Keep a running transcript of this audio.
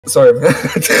Sorry, man.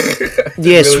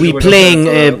 Yes, we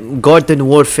playing Garden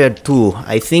Warfare 2.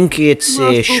 I think it's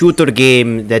a shooter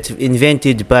game that's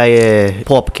invented by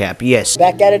PopCap. Yes.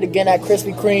 Back at it again at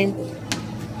Krispy Kreme.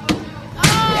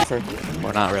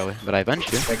 Well, not really, but I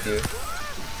avenged you. Thank you.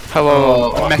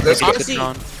 Hello,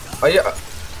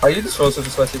 Are you just supposed to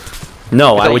spicy?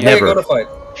 No, I would never. Go to fight.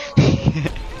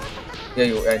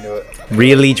 I knew it.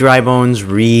 Really, Dry Bones?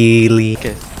 Really?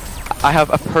 Okay. I have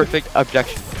a perfect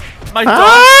objection. My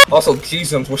dog. Also,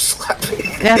 Jesus, we're slapping.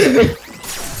 Yeah.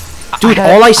 Dude,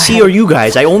 all I see are you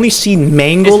guys. I only see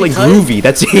Mangle and Groovy.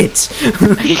 That's it.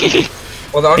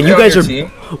 Well, and you guys are. Team.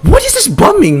 What is this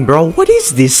bumming, bro? What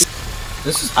is this?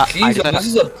 This is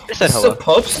this is a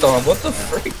pub stomp. What the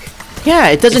freak? Yeah,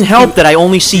 it doesn't help that I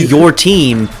only see your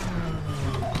team.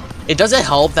 It doesn't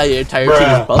help that your entire team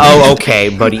is bumming. Oh, okay,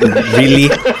 buddy. Really?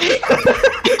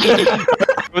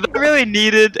 Was that really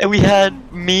needed? And we had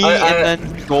me and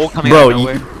then Gold coming out of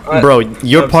nowhere. Bro,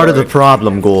 you're part of the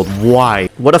problem, Gold. Why?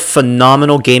 What a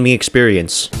phenomenal gaming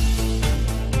experience.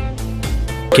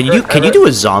 Can you do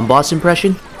a Zomboss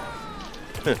impression?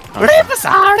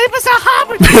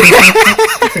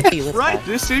 Right,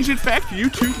 this is in fact you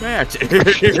two match.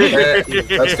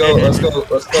 Let's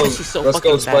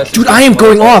go, Splash. Dude, I am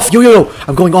going off. Yo,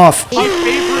 I'm going off.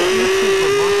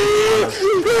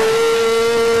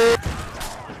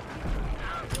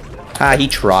 Ah, he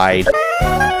tried.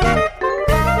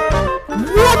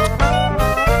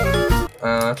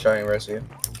 I'm trying to rescue.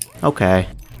 Okay.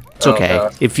 It's okay.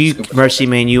 If you mercy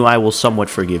main you, I will somewhat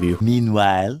forgive you.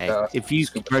 Meanwhile, If you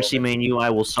mercy main you, I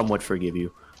will somewhat forgive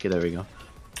you. Okay, there we go.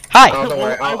 Hi! Don't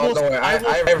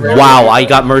worry. Wow, I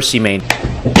got mercy main.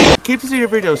 Keep seeing your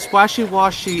video. Splashy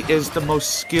Washy is the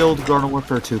most skilled Garden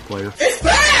Warfare 2 player.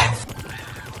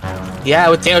 Yeah,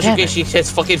 with Thanos, she hits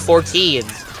fucking 14.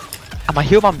 I'm a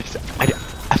human.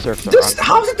 I served the wrong.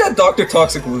 How did that Dr.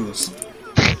 Toxic lose?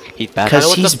 He's bad.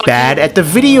 Because he's bad at the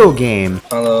video game.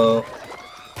 Hello.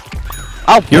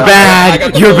 Oh, you're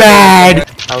bad! You're bad!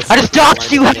 I just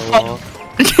dodged you!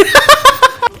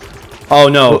 Oh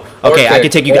no. Okay, I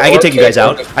can take you guys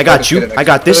out. I got you. I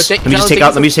got this. Let me just take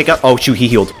out. Oh shoot, he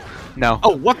healed. No.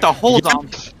 Oh, what the? Hold on.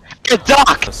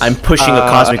 Doc! I'm pushing a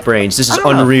Cosmic Brains. This is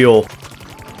unreal.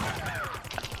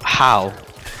 How?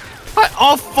 What?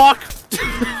 Oh fuck!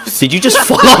 Did you just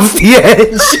fall off the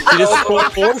edge? You just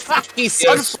scored 450.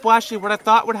 Splashy, what I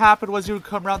thought would happen was you would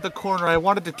come around the corner. I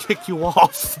wanted to kick you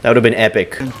off. That would have been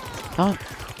epic. Oh,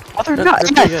 they're not.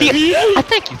 Yeah, see, I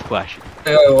thank you, Splashy.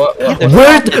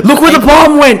 Where? Look where the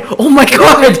bomb went! Oh my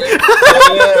god!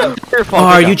 Oh,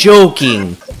 are you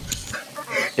joking?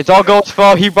 It's all Gold's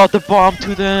fault. He brought the bomb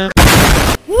to them.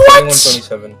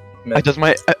 What? Does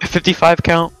my 55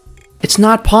 count? It's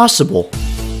not possible.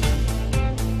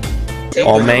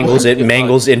 Oh,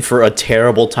 Mangle's in for a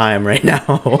terrible time right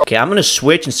now. Okay, I'm gonna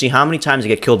switch and see how many times I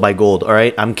get killed by Gold,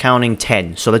 alright? I'm counting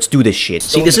 10, so let's do this shit.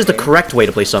 See, this is the correct way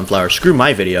to play Sunflower. Screw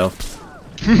my video.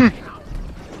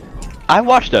 I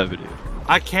watched that video.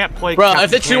 I can't play. Bro,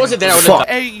 if the tree wasn't there, I would have.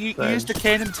 Hey, you used the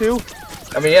cannon too?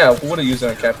 I mean, yeah, who would have used it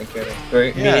on Captain Cannon,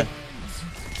 right? Yeah.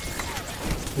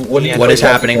 What is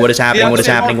happening? What is happening? What is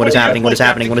happening? What is happening? What is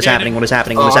happening? What is happening? What is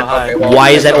happening? What is happening? Why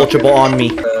is that Ultra Ball on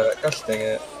me? Gosh dang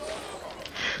it.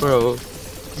 Bro.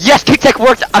 Yes, Tic Tac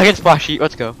worked against Splashy.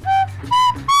 Let's go.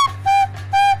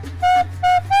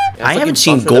 I haven't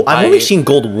seen Gold. I've only seen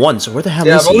Gold once. Where the hell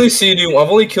is he? I've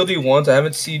only killed you once. I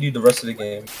haven't seen you the rest of the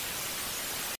game.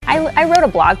 I wrote a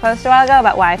blog post a while ago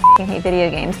about why I f***ing hate video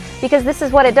games. Because this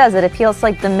is what it does. It appeals to,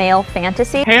 like, the male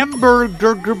fantasy.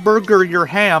 Hamburger, your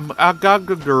ham,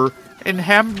 agagur, and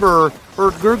hamburger,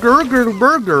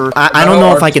 burger. I don't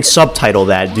know if I can subtitle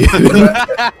that, dude.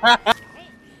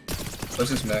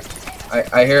 What's this, Mac?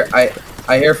 I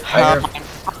hear fire.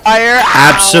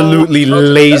 Absolutely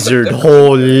lasered.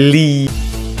 Holy.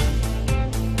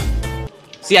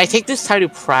 See, I take this time to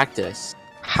practice.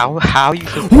 How you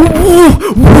should...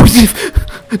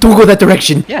 Don't go that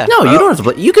direction. Yeah. No, you don't have to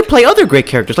play. You can play other great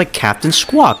characters like Captain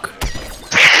Squawk.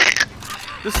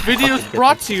 This video is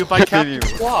brought to you by Captain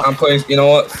Squawk. I'm playing. You know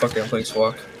what? Fuck it, I'm playing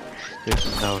Squawk.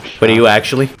 But are you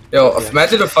actually? Yo,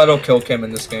 imagine if I don't kill Kim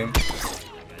in this game.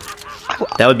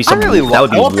 That would be something. That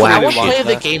would be I whack. want to play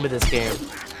the game in this game.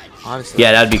 Honestly.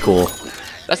 Yeah, that'd be cool.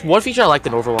 That's one feature I liked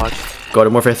in Overwatch.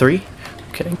 Garden Warfare 3?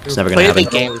 Okay, it's never gonna happen.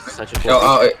 Game is such a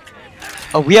cool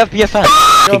Oh, we have BFF.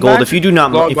 Hey, Gold, if you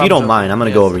don't mind, I'm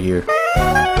gonna go over here.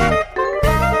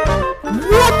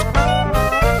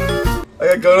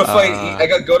 I gotta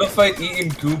go to fight eating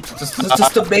goop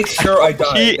just to make sure I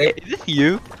die. Is this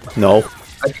you? No.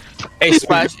 Hey,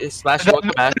 Splash,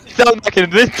 welcome back. Sounds like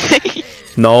convincing.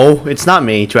 No, it's not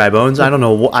me, Drybones. I don't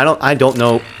know. I don't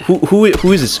know. Who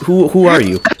is this? Who are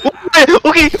you?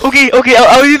 Okay.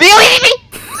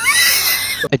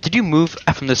 Did you move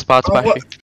from the spot, Splashy?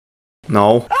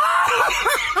 No.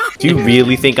 Do you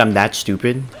really think I'm that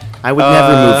stupid? I would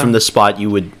never move from the spot you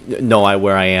would know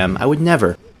where I am. I would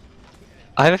never.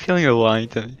 I have a feeling you're lying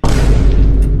to me.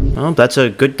 Oh, that's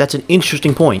an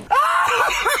interesting point.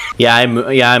 Yeah, I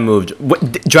moved.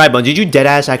 Drybone, did you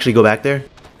deadass actually go back there?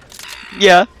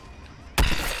 Yeah.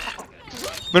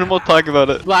 Minimal talk about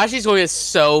it. Splashy's going to get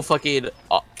so fucking.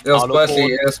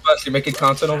 Splashy, making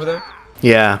content over there.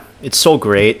 Yeah, it's so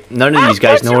great. None of these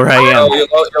guys know where I am.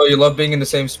 You love being in the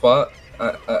same spot.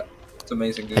 It's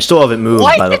amazing, dude. I still haven't moved.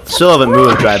 Still haven't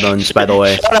moved, Drybones. By the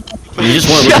way, you just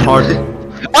weren't looking hard.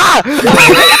 Ah!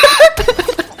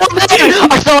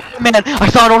 I saw an old man. I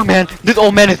saw an old man. This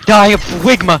old man is dying of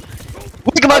Wigma.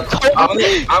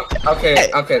 Okay.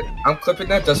 I'm clipping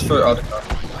that just for other.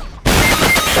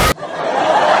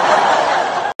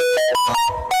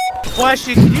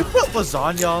 Flashy, can you put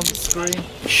lasagna on the screen?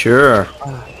 Sure.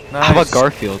 Nice. How about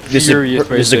Garfield? This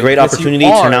is a great opportunity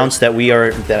to announce that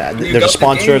they're the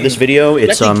sponsor of this video.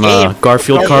 It's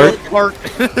Garfield Cart.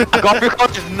 Garfield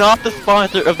Cart is not the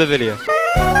sponsor of the video.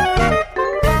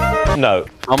 No.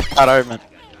 I'm not argument.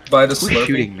 By the Who's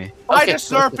shooting me? By the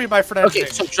Slurpee, my friend. Okay,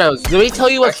 so Travis, let me tell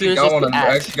you what Fierce has.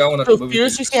 So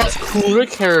Fierce has cooler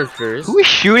characters. Who is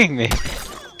shooting me?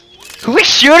 Who is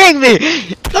shooting me?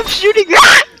 I'm shooting.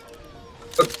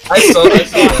 I saw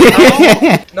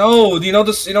that. No, you know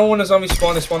this. You know when the zombies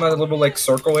spawn, they spawn out a little like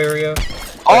circle area.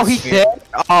 Oh, he's there.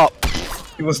 Oh,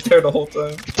 he was there the whole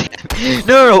time.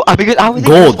 No, because I was.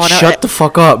 Gold, shut the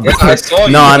fuck up. Yeah, I saw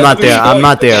you. No, I'm not there. I'm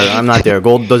not there.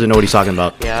 Gold doesn't know what he's talking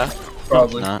about. Yeah,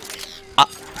 probably. Not.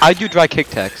 I do dry kick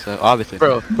tech, so obviously.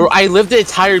 Bro, I lived the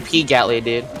entire P Gatling,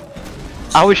 dude.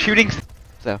 I was shooting.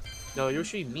 So. No, you were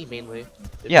shooting me mainly.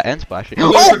 Yeah, and Splashy.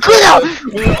 Oh,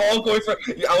 good! We were all going for.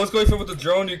 I was going for with the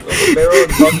drone, with the barrel,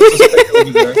 and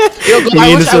over there. Yo,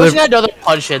 I wish I had another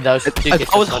punch in though.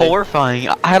 That was horrifying.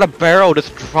 I had a barrel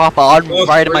just drop on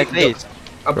right in my face.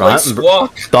 I'm playing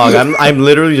Squawk. Dog, I'm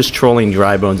literally just trolling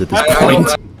Drybones at this point.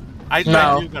 I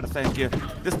know you gotta thank you.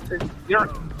 You're.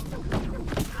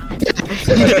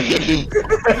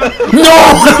 No!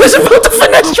 I was about to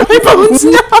finesse Drybones!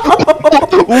 No!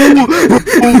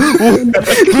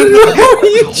 No, are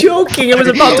you joking? I was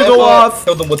about to go off.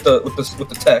 Killed them with the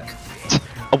tech.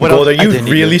 Gold, are you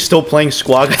really still playing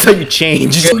Squawk? I thought you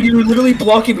changed. Yo, you're literally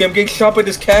blocking me. I'm getting shot by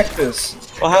this cactus.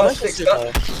 Well, how much is your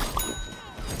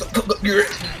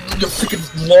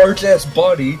freaking large ass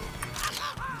body.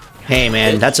 Hey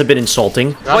man, that's a bit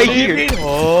insulting. Wait here.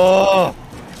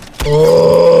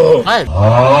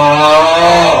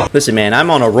 Listen man,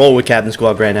 I'm on a roll with Captain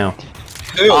Squawk right now.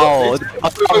 Dude, Oh,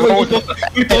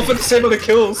 we both had the same amount of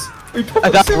kills. We both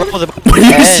had the same amount of Are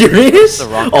you serious?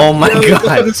 Oh my We both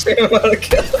had god. the same amount of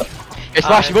kills. It's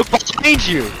Splashy, look behind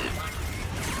you.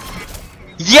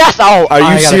 Yes! Oh, Are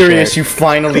you serious? You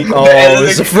finally. Oh,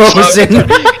 this is frozen. My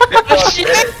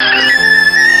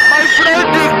friend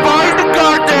is buying the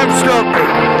goddamn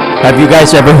Slurpee. Have you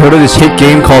guys ever heard of this hit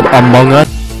game called Among Us?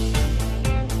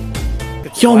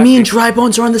 Yo, me and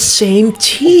Drybones are on the same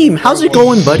team. How's it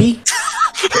going, buddy?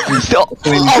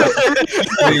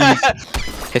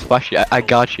 Hey Splashy, I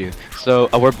got you. So,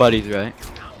 we're buddies, right?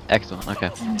 Excellent, okay.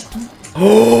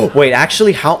 Oh, wait,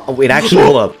 actually,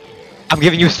 hold up. I'm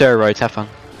giving you steroids, have fun.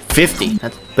 50.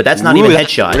 But that's not even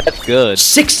headshot. That's good.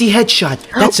 60 headshot.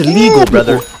 That's illegal,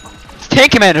 brother. It's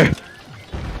Tank Commander!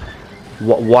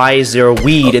 Why is there a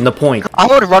weed in the point? I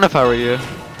would run if I were you.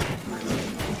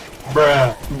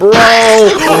 Bro!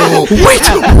 Wait!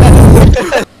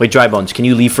 Wait, Drybones, can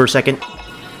you leave for a second?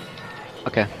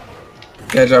 Okay.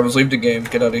 Yeah, Jarvis, leave the game.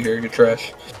 Get out of here. You're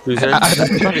trash. We're getting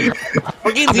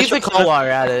leave the call while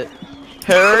you're at it.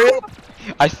 Hurry!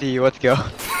 I see you, let's go.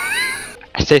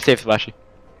 Stay safe, Splashy.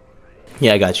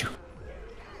 Yeah, I got you.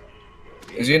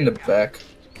 Is he in the back?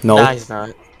 No. Nah, he's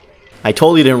not. I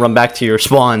totally didn't run back to your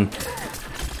spawn.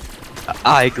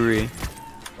 I agree.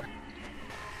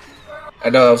 I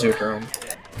know that was your drone.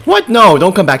 What? No,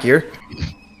 don't come back here.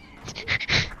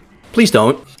 Please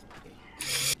don't.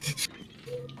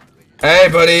 Hey,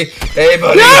 buddy. Hey,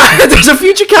 buddy. There's a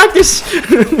future cactus!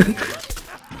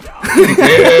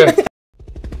 Yeah.